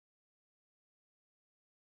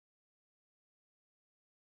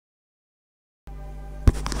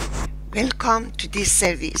Welcome to this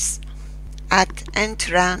service. At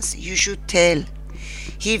entrance, you should tell,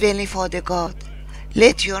 Heavenly Father God,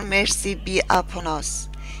 let your mercy be upon us.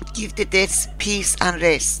 Give the dead peace and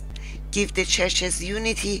rest. Give the churches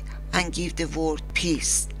unity and give the world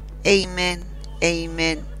peace. Amen,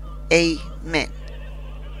 amen, amen.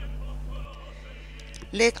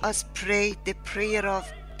 Let us pray the prayer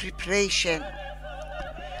of preparation.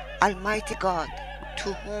 Almighty God,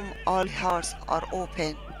 to whom all hearts are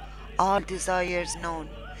open, all desires known,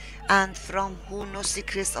 and from whom no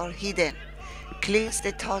secrets are hidden, cleanse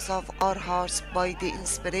the thoughts of our hearts by the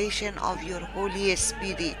inspiration of your Holy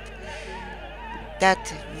Spirit,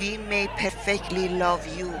 that we may perfectly love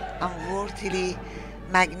you and worthily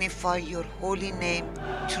magnify your holy name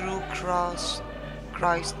through Christ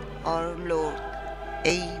our Lord.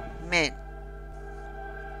 Amen.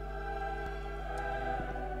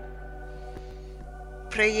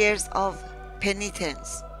 Prayers of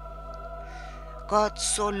penitence. God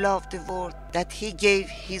so loved the world that he gave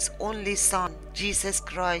his only Son, Jesus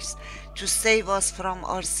Christ, to save us from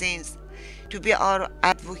our sins, to be our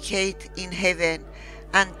advocate in heaven,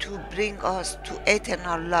 and to bring us to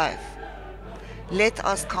eternal life. Let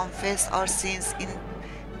us confess our sins in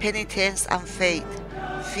penitence and faith,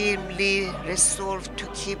 firmly resolved to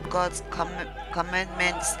keep God's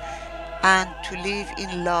commandments and to live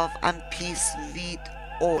in love and peace with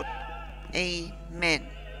all. Amen.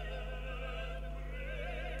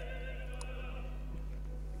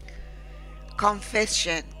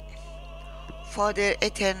 Confession. Father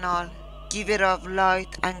eternal, giver of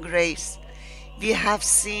light and grace, we have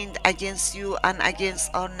sinned against you and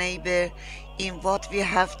against our neighbor in what we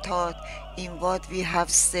have thought, in what we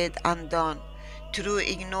have said and done, through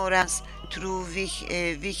ignorance, through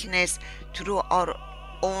weakness, through our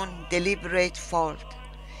own deliberate fault.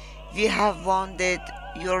 We have wounded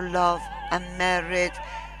your love and marred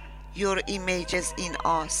your images in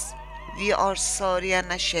us. We are sorry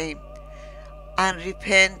and ashamed, and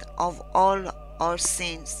repent of all our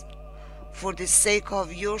sins. For the sake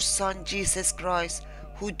of your Son Jesus Christ,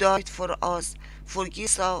 who died for us,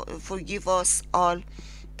 forgive us all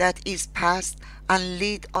that is past, and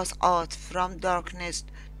lead us out from darkness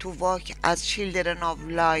to walk as children of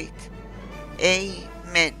light.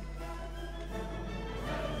 Amen.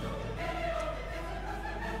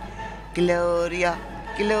 Gloria,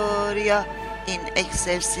 Gloria in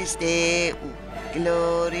excelsis Deo.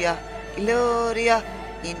 Gloria, Gloria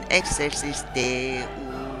in excelsis Deo.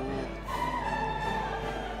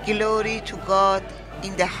 Glory to God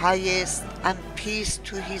in the highest, and peace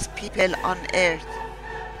to his people on earth.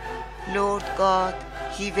 Lord God,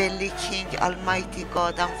 heavenly King, almighty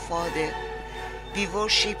God and Father, we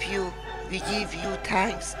worship you, we give you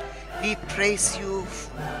thanks, we praise you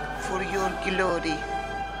for your glory.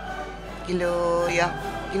 Gloria,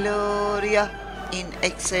 Gloria in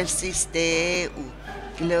excelsis Deo.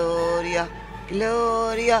 Gloria,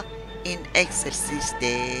 Gloria in excelsis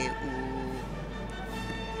Deo.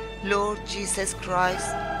 Lord Jesus Christ,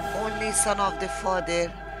 only Son of the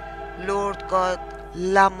Father, Lord God,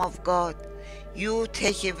 Lamb of God, you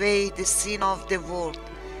take away the sin of the world.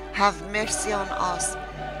 Have mercy on us.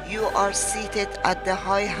 You are seated at the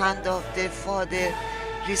high hand of the Father.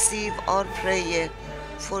 Receive our prayer.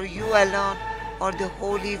 For you alone are the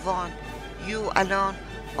Holy One. You alone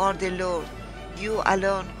are the Lord. You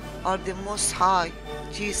alone are the Most High,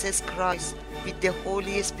 Jesus Christ, with the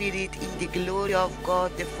Holy Spirit in the glory of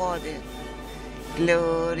God the Father.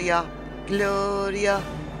 Gloria, Gloria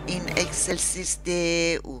in excelsis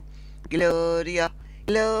Deo. Gloria,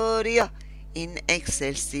 Gloria in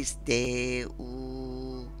excelsis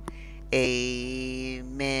Deo.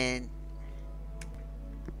 Amen.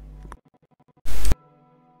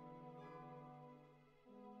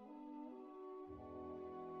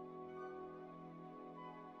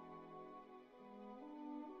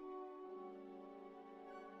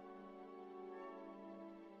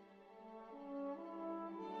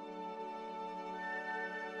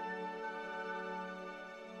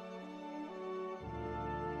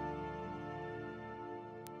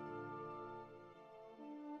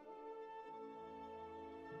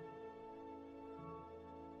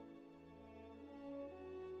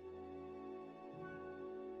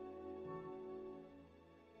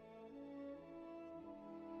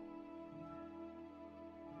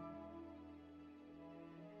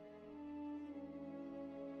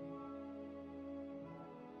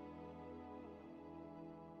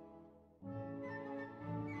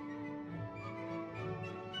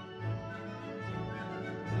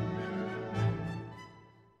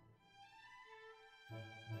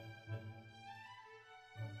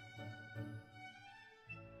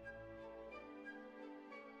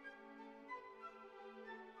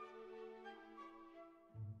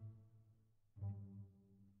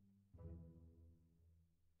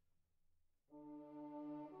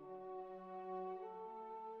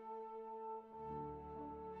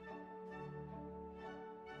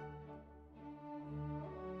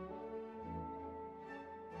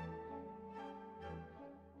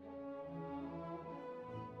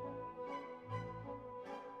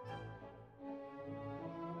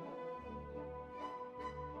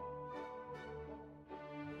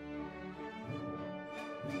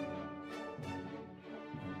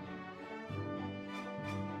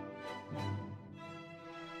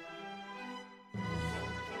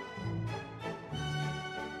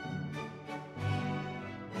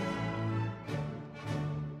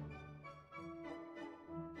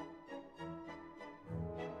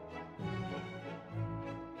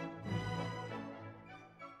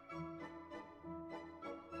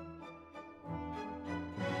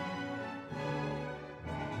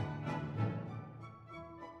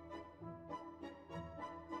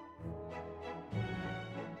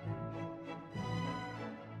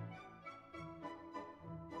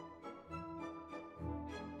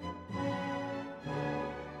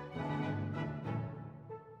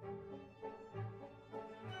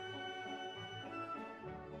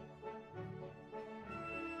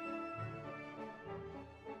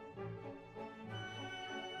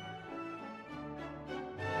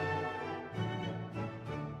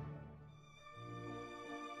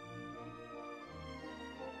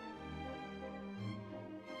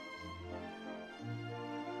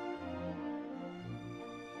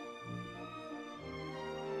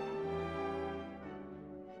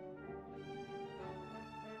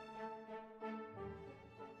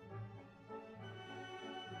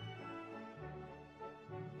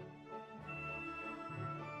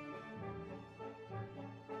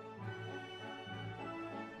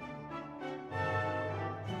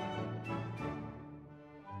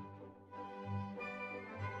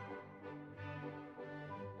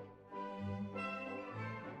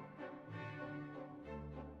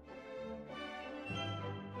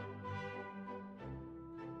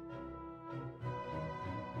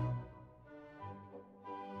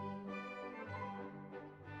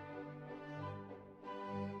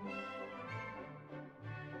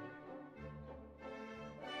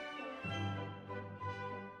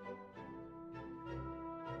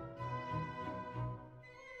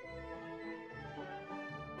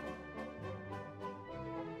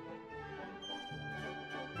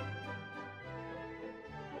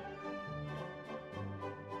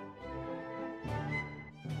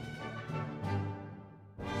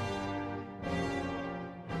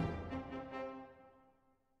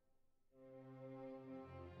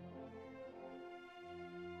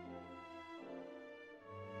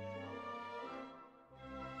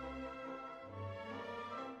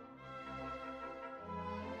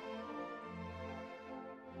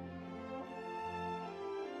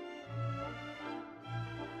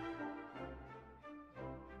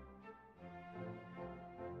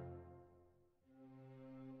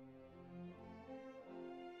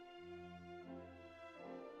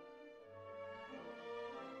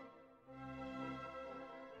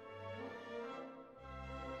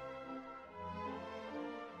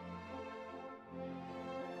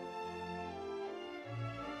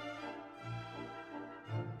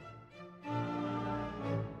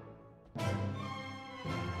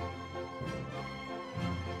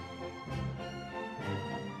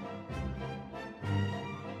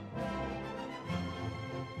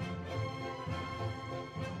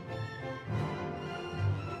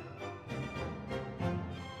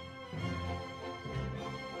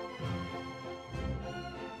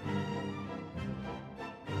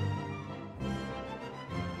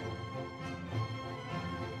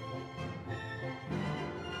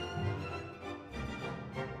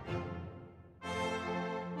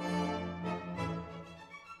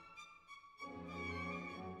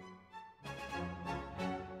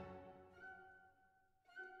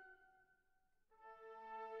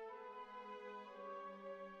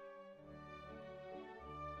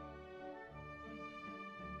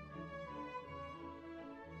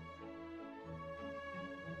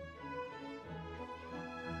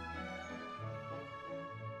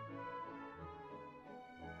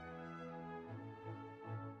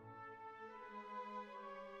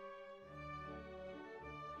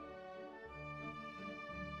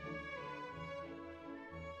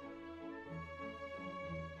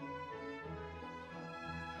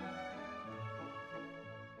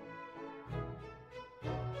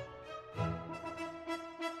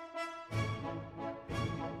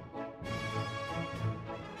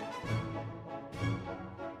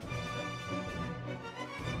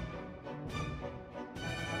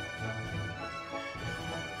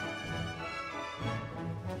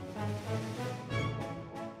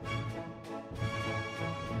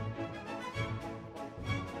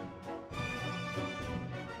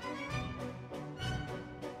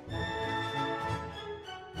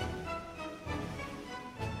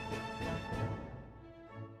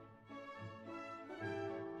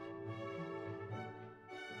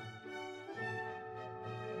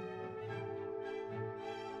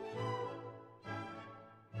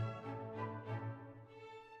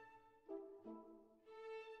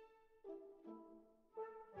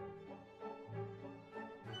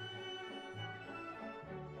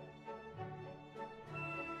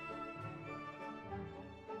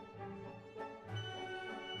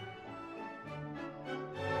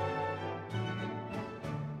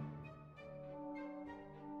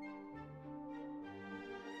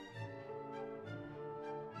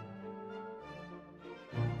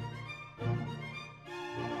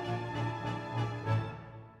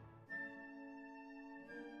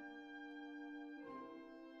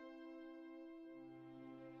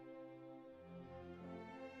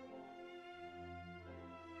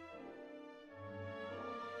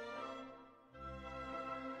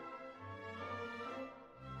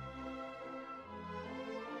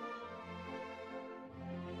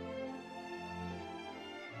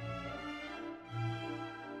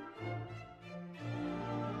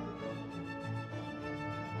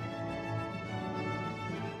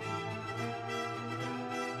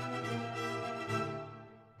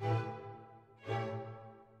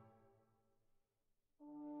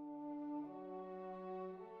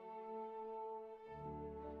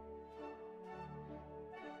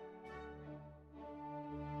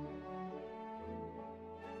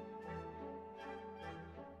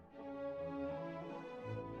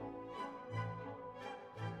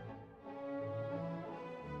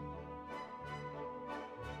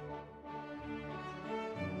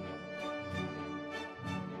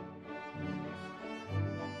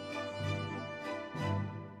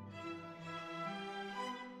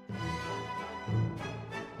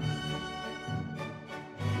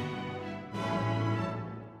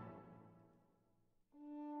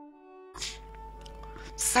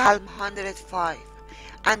 Psalm 105.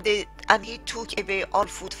 And he took away all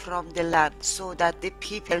food from the land, so that the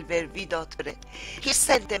people were without bread. He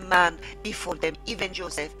sent a man before them, even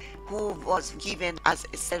Joseph, who was given as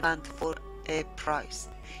a servant for a price.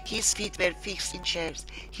 His feet were fixed in chairs,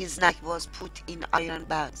 his neck was put in iron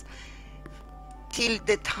bands. Till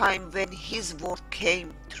the time when his word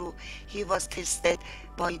came true, he was tested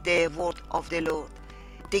by the word of the Lord.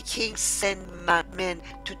 The king sent men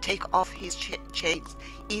to take off his chains,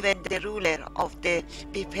 even the ruler of the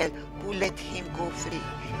people, who let him go free.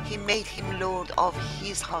 He made him lord of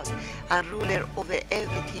his house and ruler over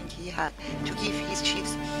everything he had, to give his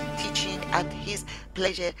chiefs teaching at his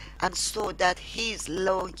pleasure, and so that his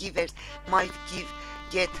lawgivers might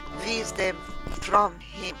get wisdom from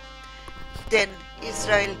him. Then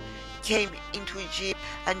Israel came into Egypt,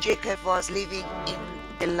 and Jacob was living in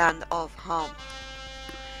the land of Ham.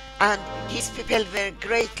 And his people were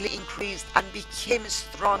greatly increased and became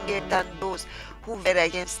stronger than those who were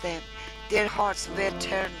against them. Their hearts were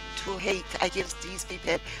turned to hate against these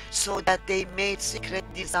people, so that they made secret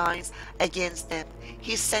designs against them.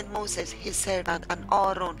 He sent Moses his servant and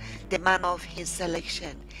Aaron the man of his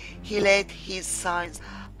selection. He let his signs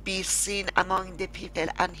be seen among the people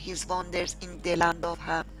and his wonders in the land of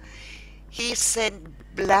Ham. He sent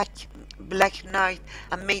black night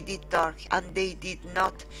and made it dark, and they did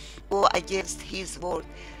not go against his word.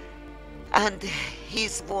 And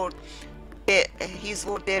his word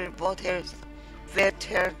their waters were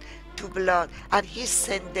turned to blood, and he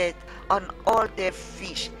sent death on all their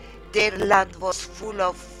fish. Their land was full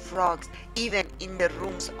of frogs, even in the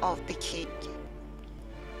rooms of the king.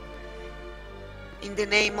 In the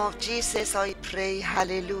name of Jesus I pray,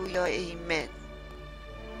 hallelujah, amen.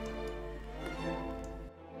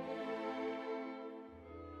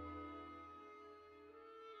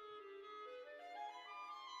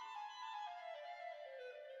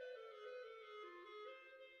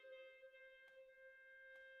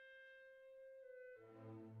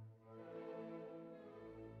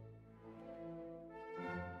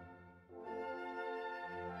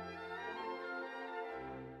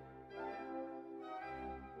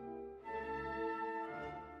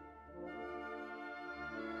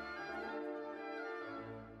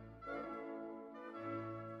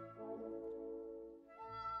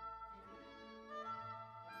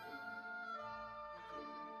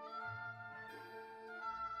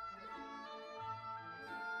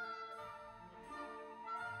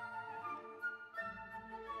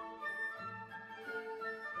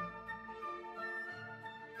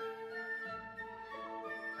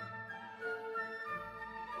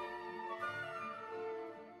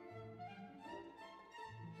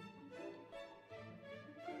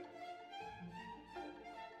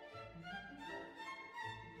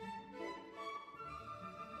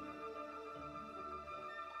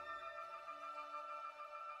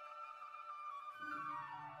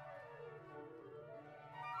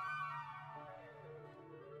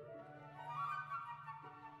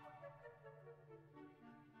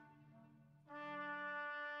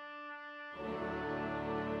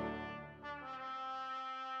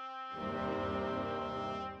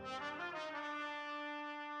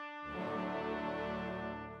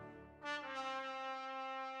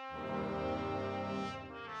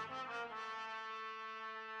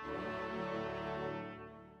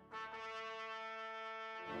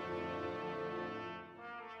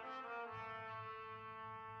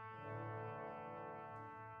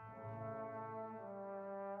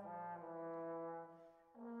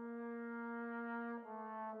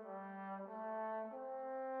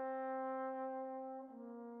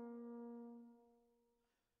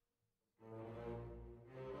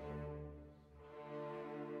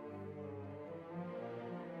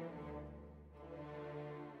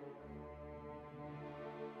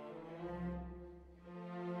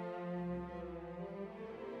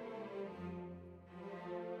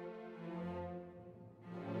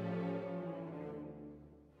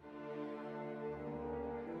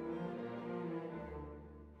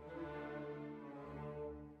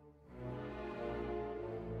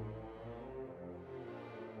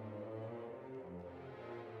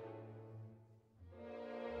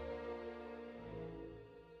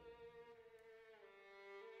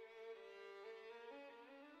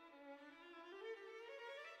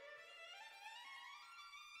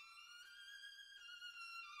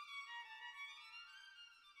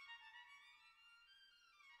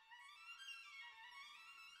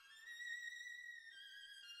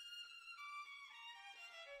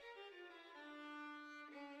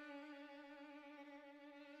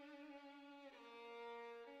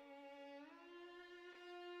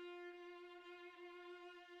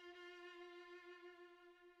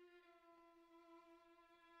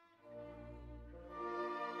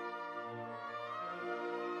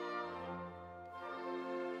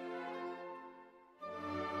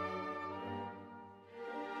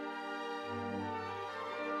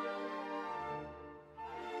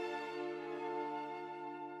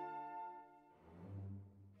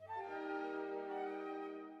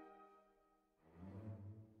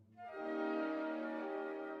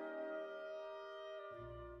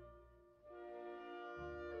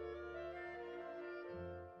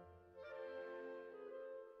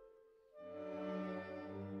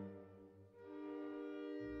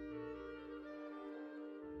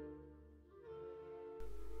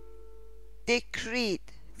 The Creed.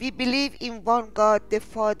 We believe in one God, the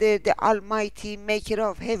Father, the Almighty, maker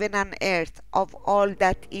of heaven and earth, of all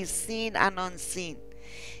that is seen and unseen.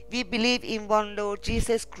 We believe in one Lord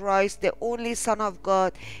Jesus Christ, the only Son of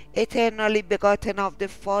God, eternally begotten of the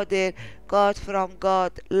Father, God from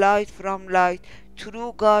God, light from light,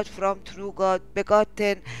 true God from true God,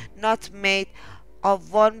 begotten, not made,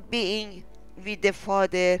 of one being with the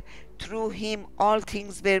Father. Through him all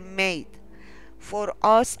things were made. For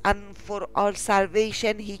us and for our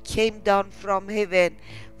salvation he came down from heaven,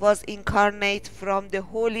 was incarnate from the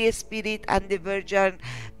Holy Spirit and the Virgin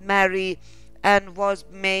Mary, and was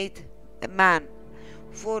made a man.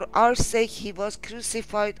 For our sake he was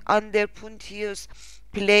crucified under Pontius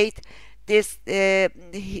Pilate.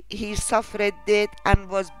 He suffered death and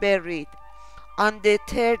was buried. On the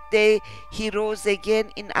third day he rose again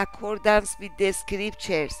in accordance with the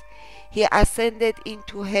scriptures. He ascended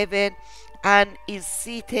into heaven and is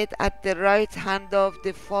seated at the right hand of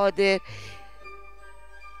the Father.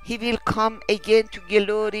 He will come again to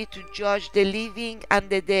glory to judge the living and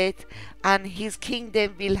the dead, and his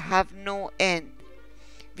kingdom will have no end.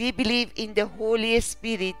 We believe in the Holy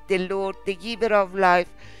Spirit, the Lord, the giver of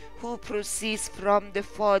life, who proceeds from the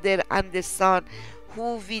Father and the Son,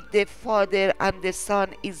 who with the Father and the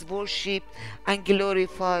Son is worshipped and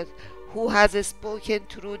glorified, who has spoken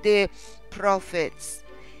through the prophets.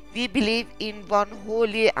 We believe in one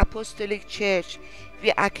holy apostolic church.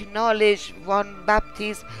 We acknowledge one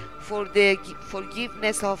baptism for the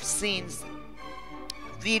forgiveness of sins.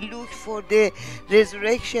 We look for the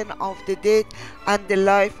resurrection of the dead and the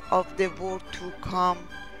life of the world to come.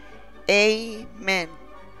 Amen.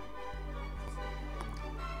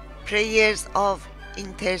 Prayers of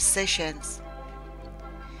intercessions.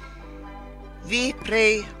 We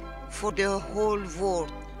pray for the whole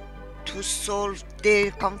world to solve their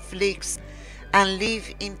conflicts and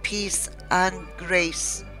live in peace and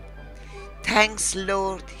grace. Thanks,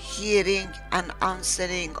 Lord, hearing and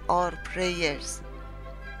answering our prayers.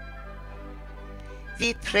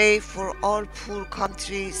 We pray for all poor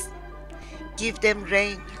countries. Give them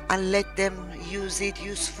rain and let them use it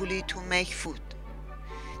usefully to make food.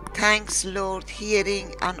 Thanks, Lord,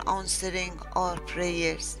 hearing and answering our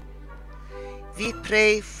prayers. We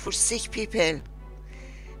pray for sick people.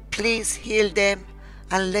 Please heal them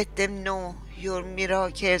and let them know your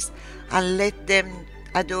miracles and let them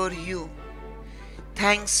adore you.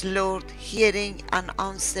 Thanks, Lord, hearing and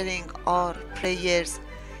answering our prayers.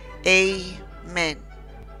 Amen.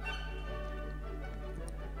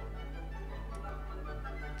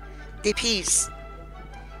 The peace.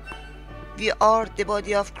 We are the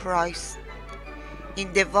body of Christ.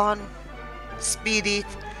 In the one Spirit,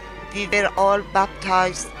 we were all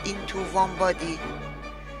baptized into one body.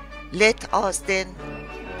 Let us then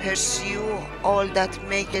pursue all that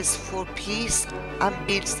makes for peace and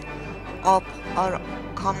builds up our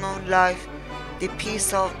common life. The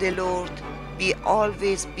peace of the Lord be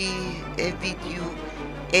always be with you.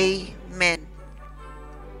 Amen.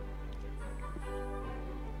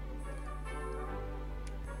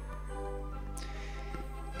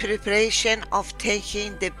 Preparation of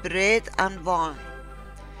taking the bread and wine.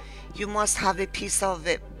 You must have a piece of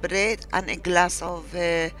bread and a glass of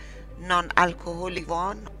non-alcoholic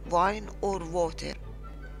wine or water.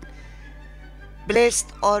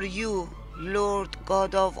 Blessed are you, Lord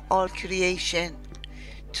God of all creation.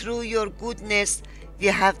 Through your goodness we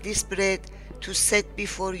have this bread to set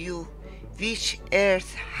before you, which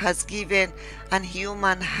earth has given and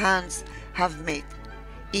human hands have made.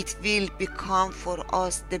 It will become for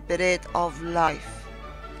us the bread of life.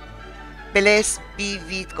 Blessed be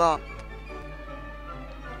with God.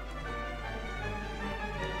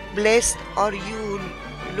 Blessed are you,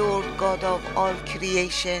 Lord God of all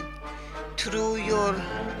creation. Through your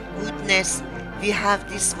goodness we have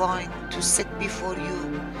this wine to set before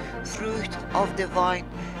you, fruit of the vine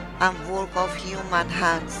and work of human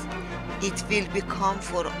hands. It will become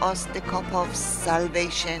for us the cup of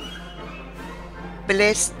salvation.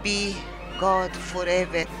 Blessed be God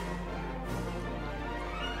forever.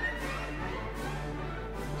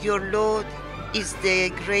 Your Lord is the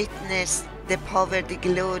greatness, the power, the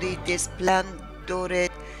glory, the splendor,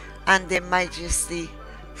 and the majesty.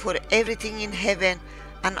 For everything in heaven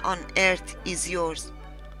and on earth is yours.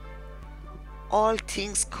 All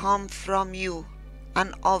things come from you,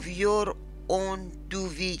 and of your own do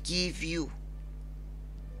we give you.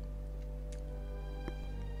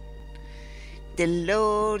 The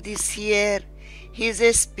Lord is here, His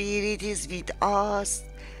Spirit is with us.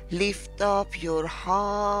 Lift up your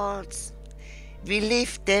hearts. We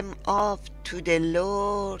lift them up to the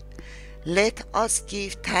Lord. Let us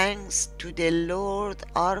give thanks to the Lord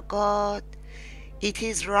our God. It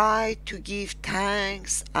is right to give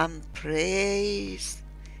thanks and praise.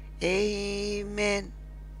 Amen.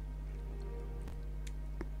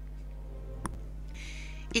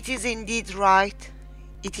 It is indeed right.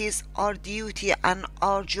 It is our duty and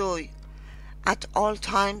our joy at all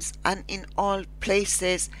times and in all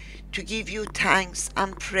places to give you thanks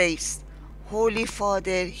and praise. Holy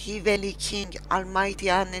Father, Heavenly King,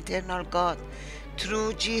 Almighty and Eternal God,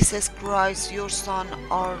 through Jesus Christ, your Son,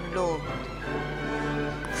 our Lord.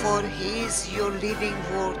 For he is your living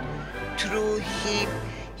word. Through him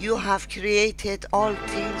you have created all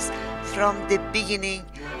things from the beginning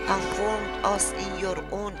and formed us in your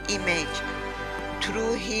own image.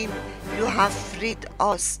 Through him you have freed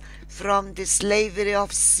us from the slavery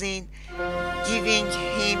of sin, giving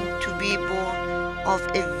him to be born of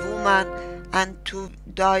a woman and to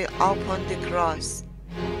die upon the cross.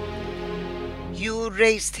 You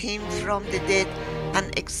raised him from the dead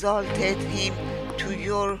and exalted him to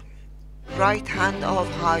your right hand of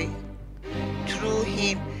high. Through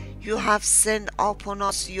him you have sent upon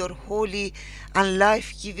us your holy and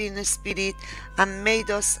life-giving Spirit and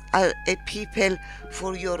made us a people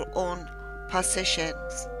for your own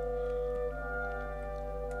possessions.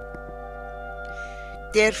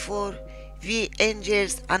 Therefore, we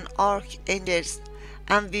angels and archangels,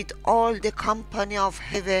 and with all the company of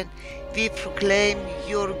heaven, we proclaim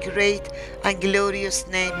your great and glorious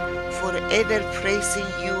name, forever praising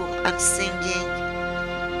you and singing,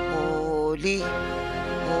 Holy,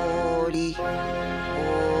 Holy,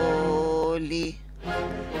 Holy,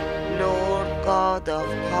 Lord God of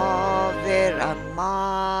power and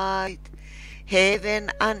might. Heaven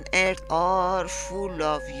and earth are full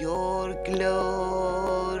of your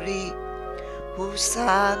glory.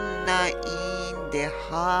 Hosanna in the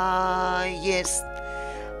highest.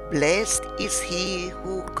 Blessed is he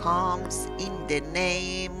who comes in the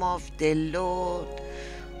name of the Lord.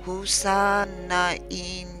 Hosanna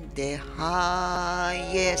in the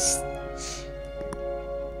highest.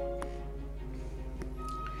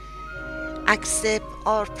 Accept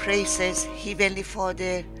our praises, Heavenly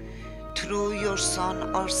Father, through your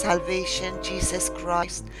Son, our salvation, Jesus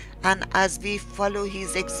Christ, and as we follow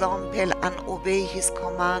his example and obey his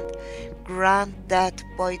command, grant that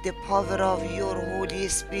by the power of your Holy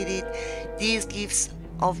Spirit, these gifts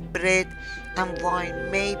of bread and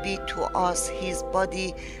wine may be to us his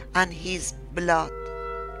body and his blood.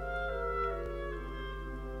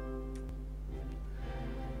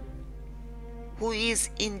 Who is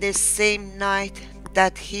in the same night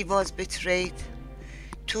that he was betrayed,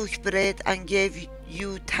 took bread and gave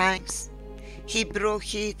you thanks. He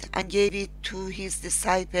broke it and gave it to his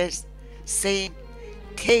disciples, saying,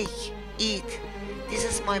 Take, eat, this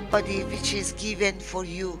is my body which is given for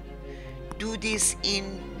you. Do this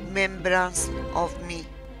in remembrance of me.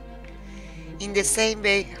 In the same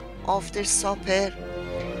way, after supper,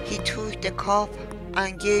 he took the cup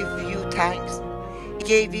and gave you thanks. He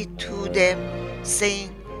gave it to them,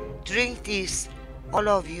 saying, Drink this, all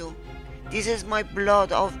of you. This is my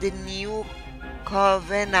blood of the new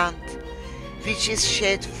covenant, which is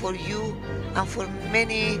shed for you and for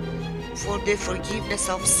many for the forgiveness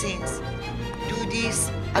of sins. Do this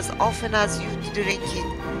as often as you drink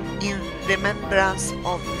it in remembrance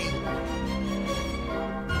of me.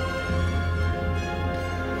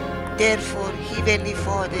 Therefore, Heavenly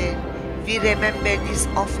Father, we remember this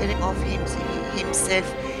offering of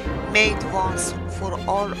himself made once for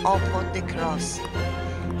all upon the cross.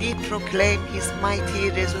 We proclaim his mighty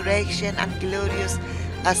resurrection and glorious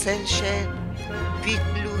ascension. We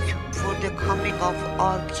look for the coming of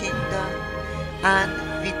our kingdom, and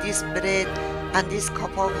with this bread and this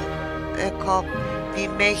cup, we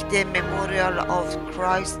make the memorial of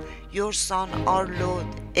Christ, your Son, our Lord.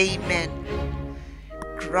 Amen.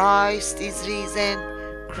 Christ is risen.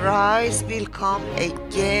 Christ will come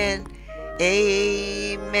again.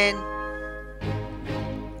 Amen.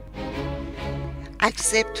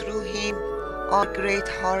 Accept through him, our great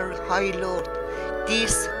high Lord,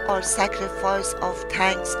 this our sacrifice of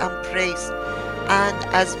thanks and praise. And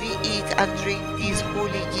as we eat and drink these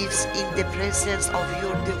holy gifts in the presence of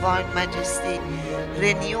your divine majesty,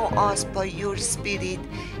 renew us by your Spirit,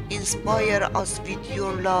 inspire us with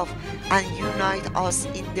your love, and unite us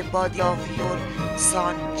in the body of your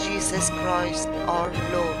Son, Jesus Christ, our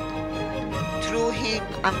Lord. Through him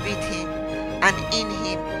and with him and in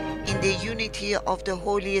him, in the unity of the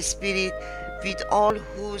Holy Spirit, with all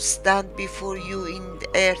who stand before you in the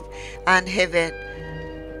earth and heaven,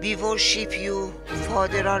 we worship you,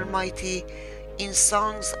 Father Almighty, in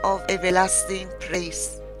songs of everlasting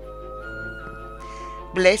praise.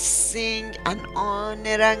 Blessing and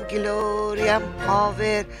honor and glory and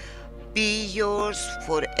power be yours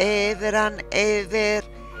forever and ever.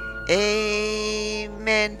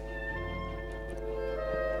 Amen.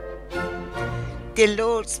 The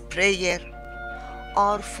Lord's Prayer.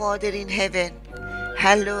 Our Father in heaven,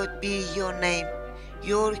 hallowed be your name.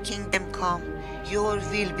 Your kingdom come, your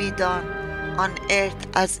will be done, on earth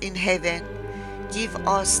as in heaven. Give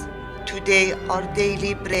us today our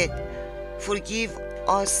daily bread. Forgive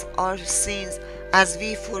us our sins as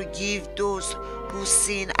we forgive those who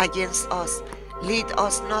sin against us. Lead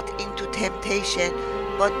us not into temptation,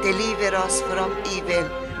 but deliver us from evil.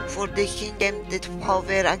 For the kingdom, the power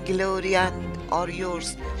and glory are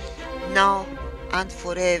yours, now and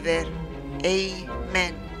forever.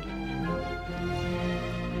 Amen.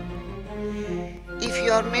 If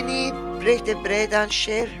you are many, break the bread and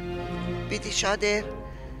share with each other.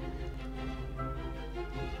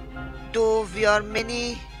 Though we are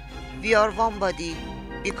many, we are one body,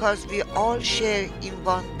 because we all share in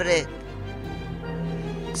one bread.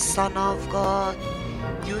 Son of God,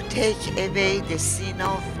 you take away the sin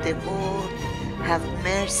of the world, have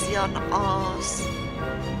mercy on us.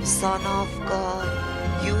 Son of God,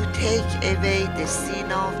 you take away the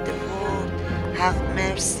sin of the world, have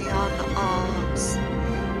mercy on us.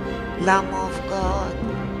 Lamb of God,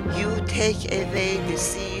 you take away the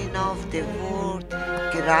sin of the world,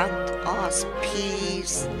 grant us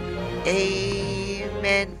peace.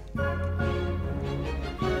 Amen.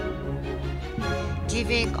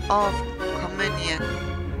 Giving of communion.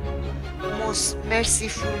 Most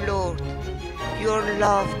merciful Lord, your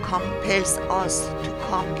love compels us to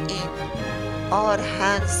come in. Our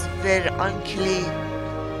hands were unclean,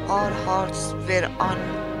 our hearts were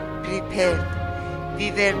unprepared.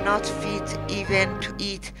 We were not fit even to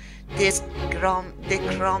eat the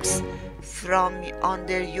crumbs from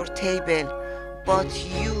under your table. But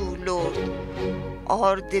you, Lord,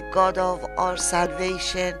 are the God of our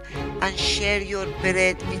salvation, and share your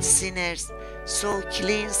bread with sinners. So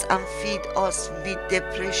cleanse and feed us with the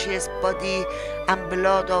precious body and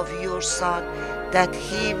blood of your Son, that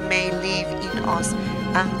he may live in us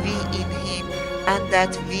and we in him, and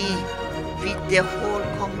that we, with the whole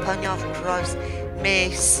company of Christ,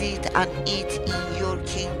 may sit and eat in your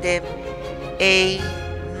kingdom.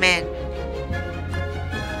 Amen.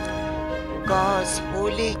 God's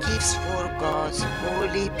holy gifts for God's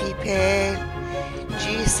holy people.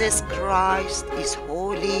 Jesus Christ is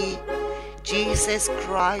holy. Jesus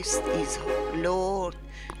Christ is Lord,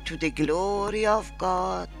 to the glory of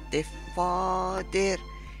God the Father.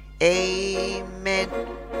 Amen.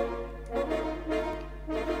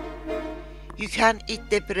 You can eat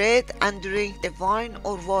the bread and drink the wine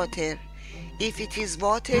or water. If it is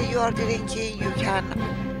water you are drinking, you can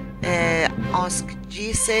ask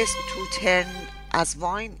Jesus to turn as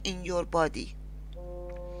wine in your body.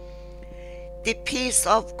 The peace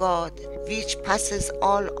of God, which passes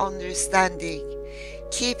all understanding,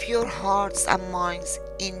 keep your hearts and minds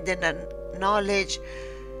in the knowledge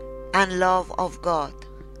and love of God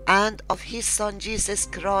and of his Son Jesus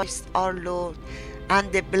Christ our Lord,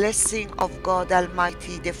 and the blessing of God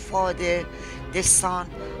Almighty, the Father, the Son,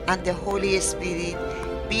 and the Holy Spirit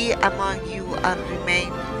be among you and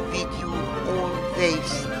remain with you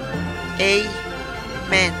always.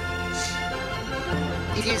 Amen.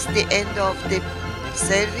 It is the end of the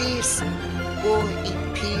service. Go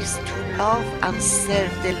in peace to love and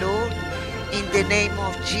serve the Lord. In the name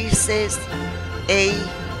of Jesus.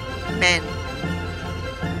 Amen.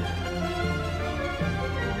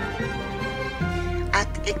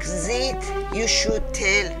 At exit, you should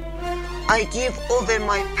tell, I give over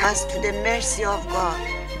my past to the mercy of God,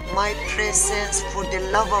 my presence for the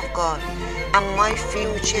love of God, and my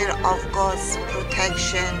future of God's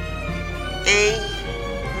protection.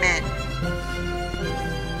 Amen.